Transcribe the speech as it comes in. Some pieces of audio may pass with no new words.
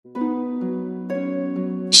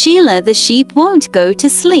Sheila the sheep won't go to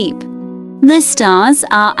sleep. The stars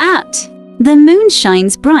are out. The moon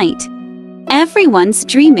shines bright. Everyone's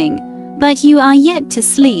dreaming, but you are yet to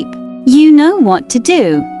sleep. You know what to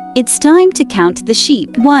do. It's time to count the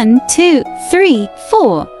sheep. 1, 2, 3,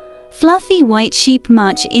 4. Fluffy white sheep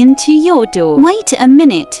march into your door. Wait a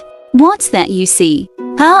minute. What's that you see?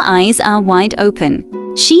 Her eyes are wide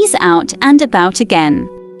open. She's out and about again.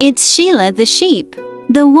 It's Sheila the sheep,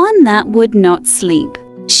 the one that would not sleep.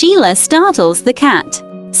 Sheila startles the cat,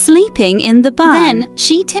 sleeping in the barn. Then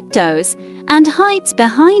she tiptoes and hides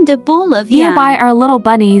behind a ball of yam. Nearby are little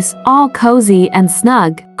bunnies, all cozy and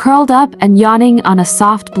snug, curled up and yawning on a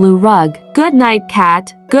soft blue rug. Good night,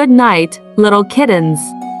 cat. Good night, little kittens.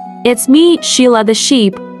 It's me, Sheila the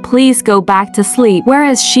sheep. Please go back to sleep. Where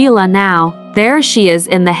is Sheila now? There she is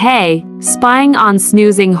in the hay, spying on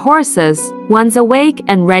snoozing horses. One's awake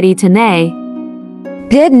and ready to neigh.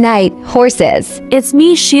 Good night, horses. It's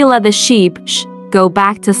me, Sheila the sheep. Shh, go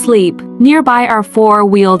back to sleep. Nearby are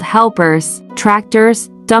four-wheeled helpers, tractors,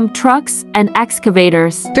 dump trucks, and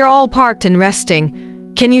excavators. They're all parked and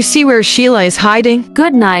resting. Can you see where Sheila is hiding?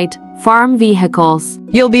 Good night, farm vehicles.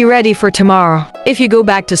 You'll be ready for tomorrow if you go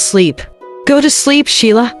back to sleep. Go to sleep,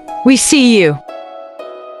 Sheila. We see you.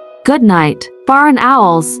 Good night, barn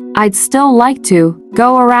owls. I'd still like to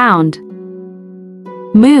go around.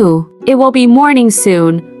 Moo, it will be morning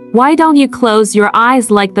soon. Why don't you close your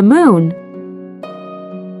eyes like the moon?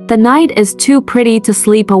 The night is too pretty to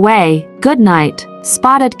sleep away. Good night,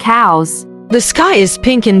 spotted cows. The sky is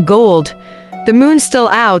pink and gold. The moon's still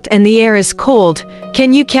out and the air is cold.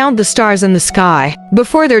 Can you count the stars in the sky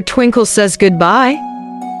before their twinkle says goodbye?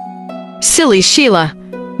 Silly Sheila,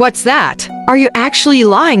 what's that? Are you actually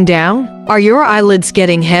lying down? Are your eyelids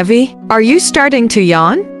getting heavy? Are you starting to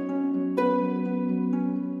yawn?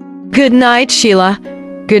 Good night, Sheila.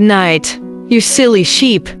 Good night, you silly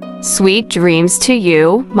sheep. Sweet dreams to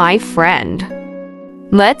you, my friend.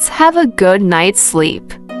 Let's have a good night's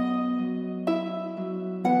sleep.